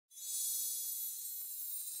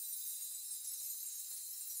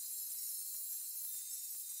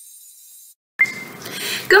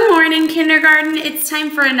kindergarten. It's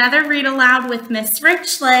time for another Read Aloud with Miss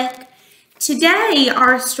Richlick. Today,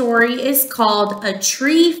 our story is called A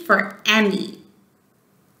Tree for Emmy.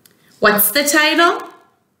 What's the title?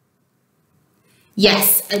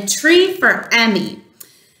 Yes, A Tree for Emmy.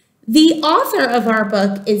 The author of our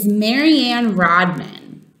book is Marianne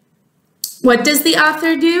Rodman. What does the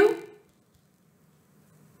author do?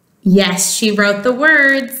 Yes, she wrote the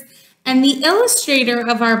words. And the illustrator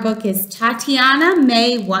of our book is Tatiana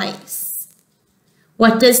May Weiss.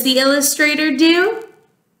 What does the illustrator do?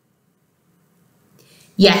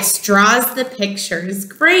 Yes, draws the pictures.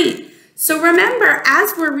 Great. So remember,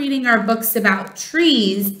 as we're reading our books about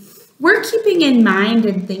trees, we're keeping in mind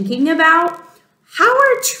and thinking about how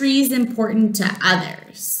are trees important to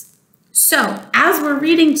others. So as we're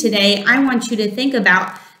reading today, I want you to think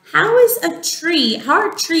about how are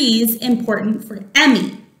trees important for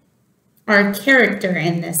Emmy, our character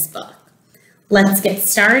in this book. Let's get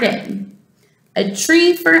started. A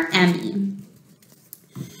Tree for Emmy.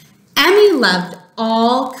 Emmy loved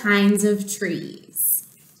all kinds of trees.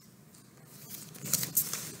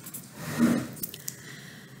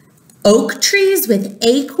 Oak trees with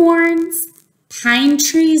acorns, pine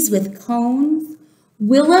trees with cones,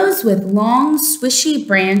 willows with long swishy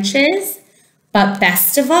branches, but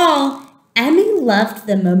best of all, Emmy loved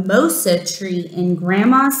the mimosa tree in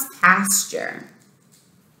Grandma's pasture.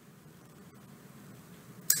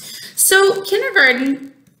 So,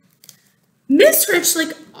 kindergarten, Miss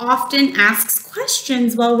Richlick often asks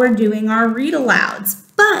questions while we're doing our read-alouds,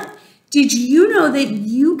 but did you know that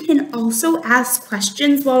you can also ask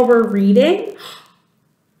questions while we're reading?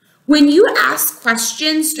 When you ask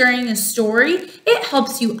questions during a story, it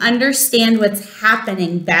helps you understand what's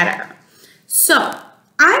happening better. So,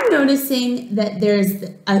 I'm noticing that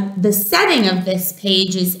the setting of this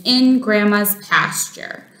page is in Grandma's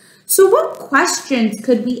pasture. So what questions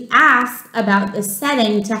could we ask about the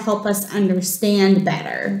setting to help us understand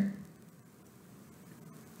better?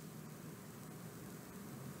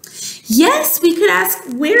 Yes, we could ask,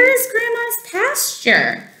 where is Grandma's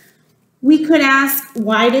pasture? We could ask,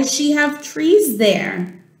 why does she have trees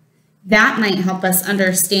there? That might help us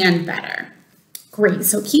understand better. Great,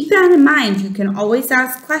 so keep that in mind. You can always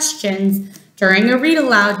ask questions during a read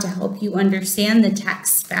aloud to help you understand the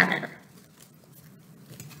text better.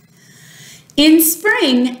 In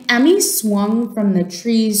spring, Emmy swung from the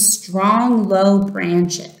tree's strong, low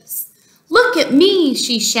branches. "Look at me,"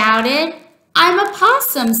 she shouted. "I'm a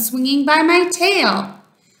possum swinging by my tail."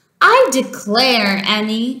 "I declare,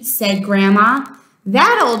 Emmy," said Grandma,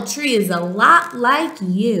 "that old tree is a lot like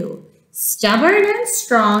you. Stubborn and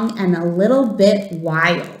strong and a little bit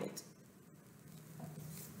wild."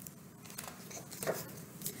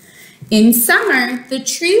 In summer, the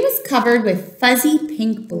tree was covered with fuzzy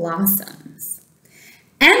pink blossoms.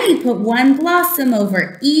 Emmy put one blossom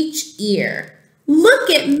over each ear. "Look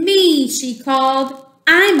at me," she called.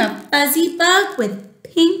 "I'm a fuzzy bug with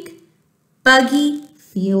pink, buggy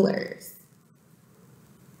feelers."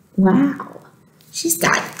 Wow, she's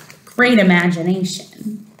got great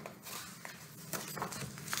imagination.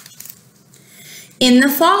 In the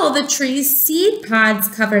fall, the tree's seed pods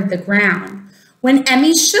covered the ground. When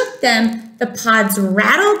Emmy shook them, the pods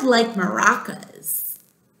rattled like maracas.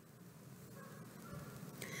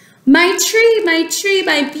 My tree,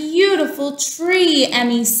 my beautiful tree,"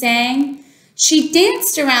 Emmy sang. She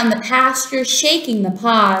danced around the pasture, shaking the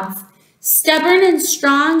pods, stubborn and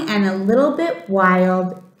strong and a little bit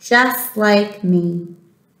wild, just like me.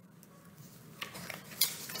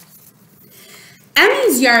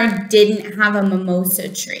 Emmy's yard didn't have a mimosa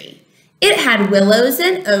tree. It had willows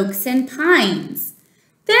and oaks and pines.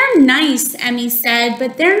 "They're nice," Emmy said,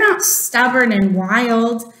 "but they're not stubborn and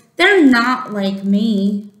wild. They're not like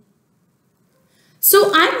me."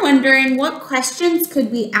 So I'm wondering, what questions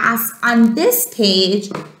could we ask on this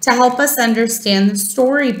page to help us understand the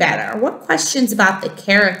story better? What questions about the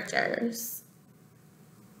characters?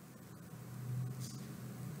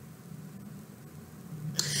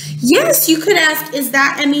 Yes, you could ask, is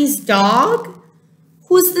that Emmy's dog?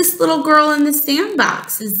 Who's this little girl in the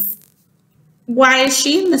sandbox? Why is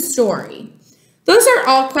she in the story? Those are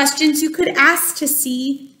all questions you could ask to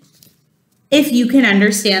see if you can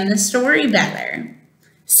understand the story better.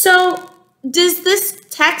 So, does this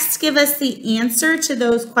text give us the answer to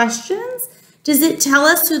those questions? Does it tell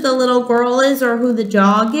us who the little girl is or who the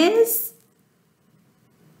dog is?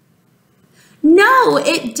 No,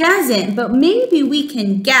 it doesn't, but maybe we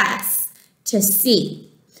can guess to see.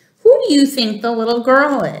 Who do you think the little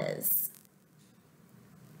girl is?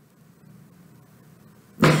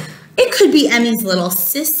 It could be Emmy's little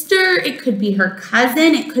sister. It could be her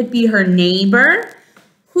cousin. It could be her neighbor.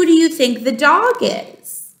 Who do you think the dog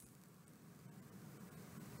is?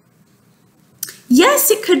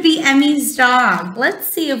 Yes, it could be Emmy's dog. Let's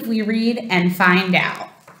see if we read and find out.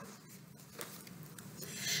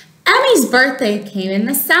 Emmy's birthday came in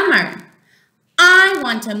the summer. I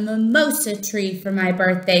want a mimosa tree for my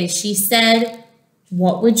birthday, she said.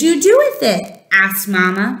 What would you do with it? Asked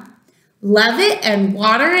Mama. Love it and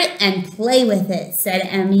water it and play with it, said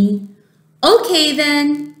Emmy. Okay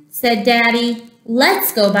then, said Daddy.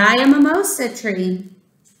 Let's go buy a mimosa tree.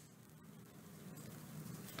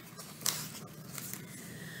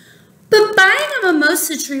 But buying a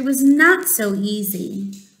mimosa tree was not so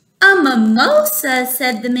easy. A mimosa,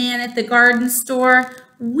 said the man at the garden store.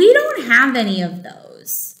 We don't have any of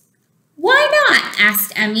those. Why not?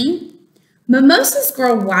 Asked Emmy. Mimosas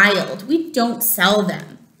grow wild. We don't sell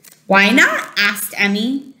them. Why not? Asked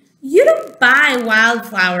Emmy. You don't buy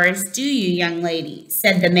wildflowers, do you, young lady?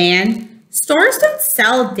 Said the man. Stores don't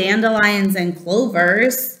sell dandelions and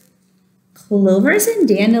clovers. Clovers and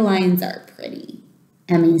dandelions are pretty,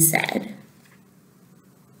 Emmy said.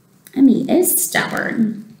 Emmy is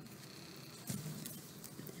stubborn.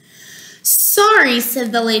 Sorry,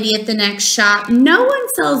 said the lady at the next shop. No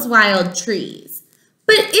one sells wild trees.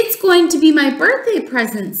 But it's going to be my birthday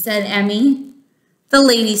present, said Emmy. The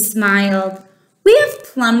lady smiled. We have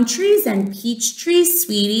plum trees and peach trees,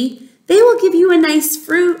 sweetie. They will give you a nice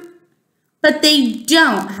fruit. But they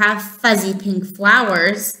don't have fuzzy pink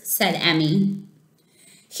flowers, said Emmy.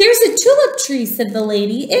 Here's a tulip tree, said the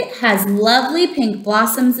lady. It has lovely pink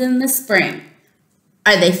blossoms in the spring.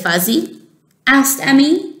 Are they fuzzy? Asked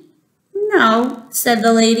Emmy. No, said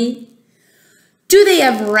the lady. Do they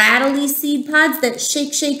have rattly seed pods that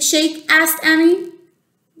shake, shake, shake? Asked Emmy.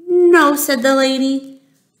 No, said the lady.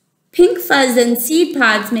 Pink fuzz and seed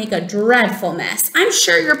pods make a dreadful mess. I'm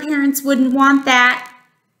sure your parents wouldn't want that.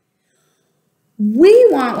 We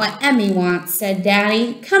want what Emmy wants, said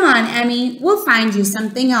Daddy. Come on, Emmy. We'll find you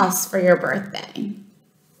something else for your birthday.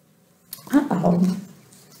 Uh-oh.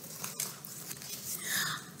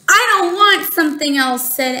 I don't want something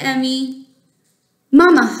else, said Emmy.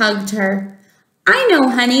 Mama hugged her. I know,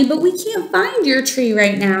 honey, but we can't find your tree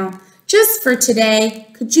right now. Just for today.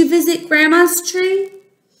 Could you visit Grandma's tree?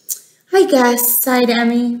 I guess, sighed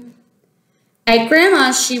Emmy. At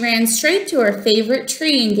Grandma's, she ran straight to her favorite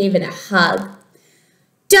tree and gave it a hug.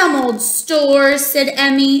 Dumb old store, said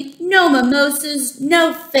Emmy. No mimosas,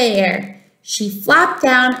 no fair. She flopped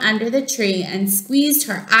down under the tree and squeezed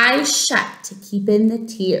her eyes shut to keep in the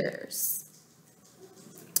tears.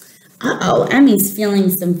 Uh-oh, Emmy's feeling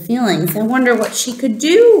some feelings. I wonder what she could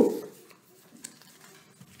do.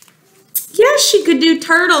 Yeah, she could do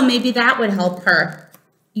turtle. Maybe that would help her.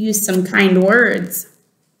 Use some kind words.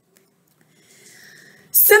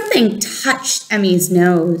 Something touched Emmy's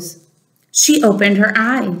nose. She opened her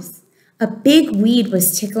eyes. A big weed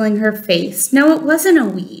was tickling her face. No, it wasn't a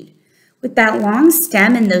weed. With that long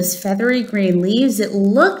stem and those feathery green leaves, it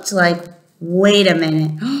looked like, wait a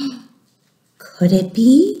minute. Could it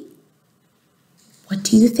be? What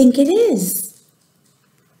do you think it is?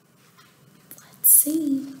 Let's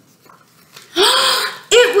see.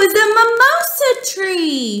 It was a mimosa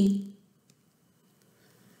tree.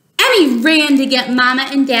 Emmy ran to get Mama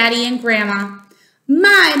and Daddy and Grandma.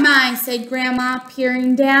 My, said Grandma,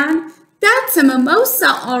 peering down. That's a mimosa,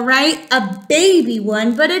 all right. A baby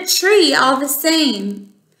one, but a tree all the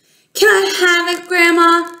same. Can I have it,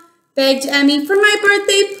 Grandma? Begged Emmy. For my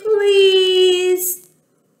birthday, please.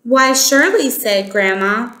 Why, surely, said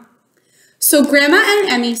Grandma. So Grandma and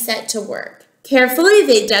Emmy set to work. Carefully,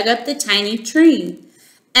 they dug up the tiny tree.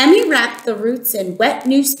 Emmy wrapped the roots in wet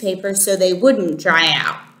newspaper so they wouldn't dry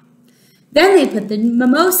out. Then they put the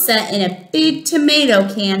mimosa in a big tomato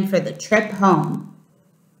can for the trip home.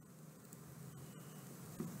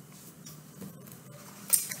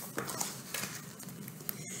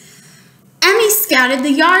 Emmy scouted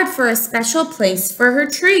the yard for a special place for her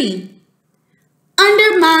tree.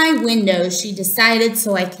 Under my window, she decided,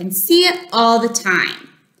 so I can see it all the time.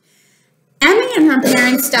 Emmy and her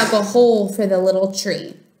parents dug a hole for the little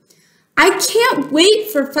tree. I can't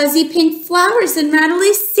wait for fuzzy pink flowers and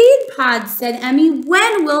rattly seed pods, said Emmy.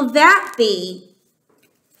 When will that be?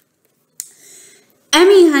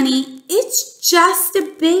 Emmy, honey, it's just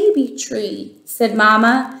a baby tree, said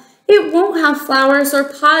Mama. It won't have flowers or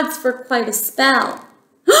pods for quite a spell.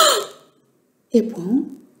 It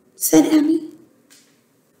won't, said Emmy.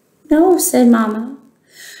 No, said Mama.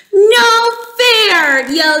 No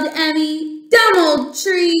fair, yelled Emmy. Dumb old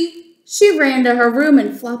tree. She ran to her room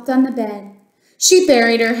and flopped on the bed. She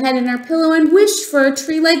buried her head in her pillow and wished for a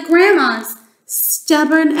tree like Grandma's,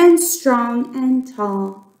 stubborn and strong and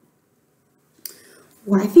tall.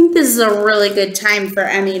 Well, I think this is a really good time for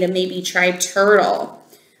Emmy to maybe try turtle.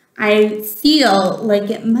 I feel like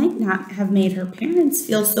it might not have made her parents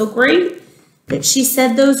feel so great that she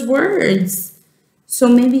said those words. So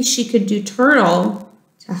maybe she could do turtle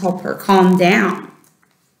to help her calm down.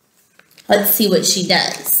 Let's see what she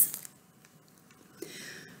does.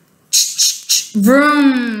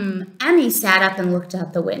 Vroom! Emmy sat up and looked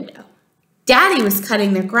out the window. Daddy was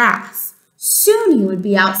cutting the grass. Soon he would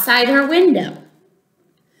be outside her window.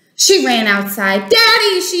 She ran outside.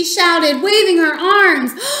 Daddy, she shouted, waving her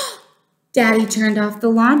arms. Daddy turned off the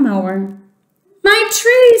lawnmower. My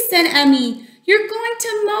tree, said Emmy. You're going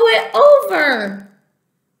to mow it over.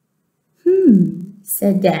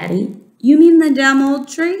 Said Daddy. You mean the dumb old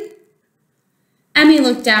tree? Emmy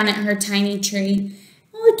looked down at her tiny tree.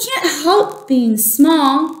 Well, it can't help being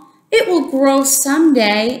small. It will grow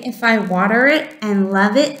someday if I water it and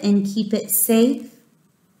love it and keep it safe.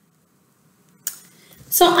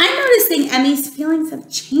 So I'm noticing Emmy's feelings have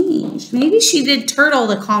changed. Maybe she did turtle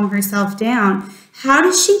to calm herself down. How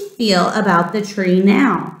does she feel about the tree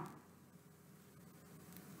now?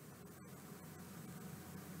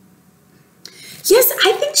 Yes,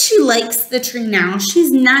 I think she likes the tree now.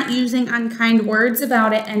 She's not using unkind words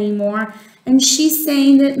about it anymore. And she's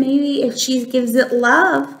saying that maybe if she gives it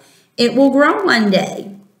love, it will grow one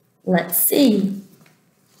day. Let's see.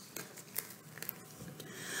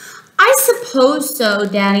 I suppose so,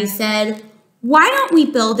 Daddy said. Why don't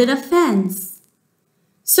we build it a fence?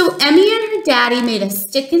 So Emmy and her daddy made a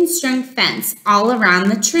stick and string fence all around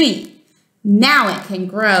the tree. Now it can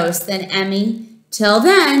grow, said Emmy. Till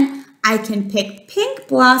then, I can pick pink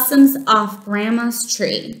blossoms off Grandma's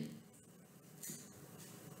tree.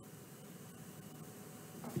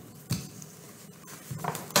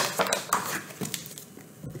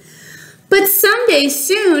 But someday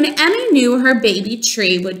soon, Emmy knew her baby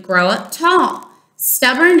tree would grow up tall,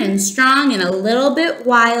 stubborn and strong and a little bit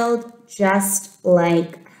wild, just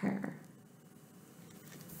like her.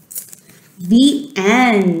 The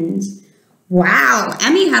end. Wow,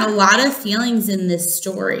 Emmy had a lot of feelings in this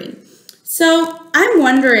story. So I'm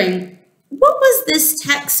wondering, what was this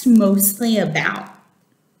text mostly about?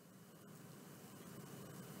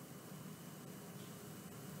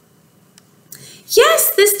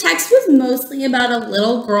 Yes, this text was mostly about a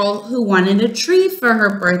little girl who wanted a tree for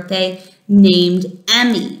her birthday named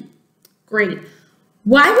Emmy. Great.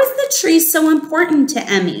 Why was the tree so important to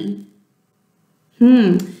Emmy?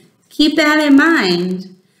 Keep that in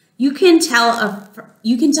mind. You can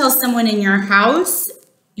tell someone in your house,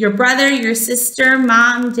 your brother, your sister,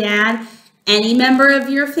 mom, dad, any member of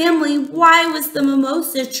your family, why was the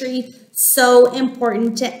mimosa tree so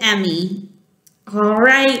important to Emmy? All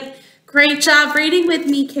right. Great job reading with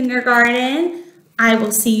me, kindergarten. I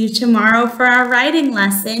will see you tomorrow for our writing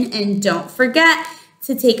lesson. And don't forget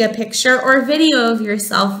to take a picture or video of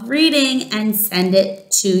yourself reading and send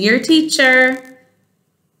it to your teacher.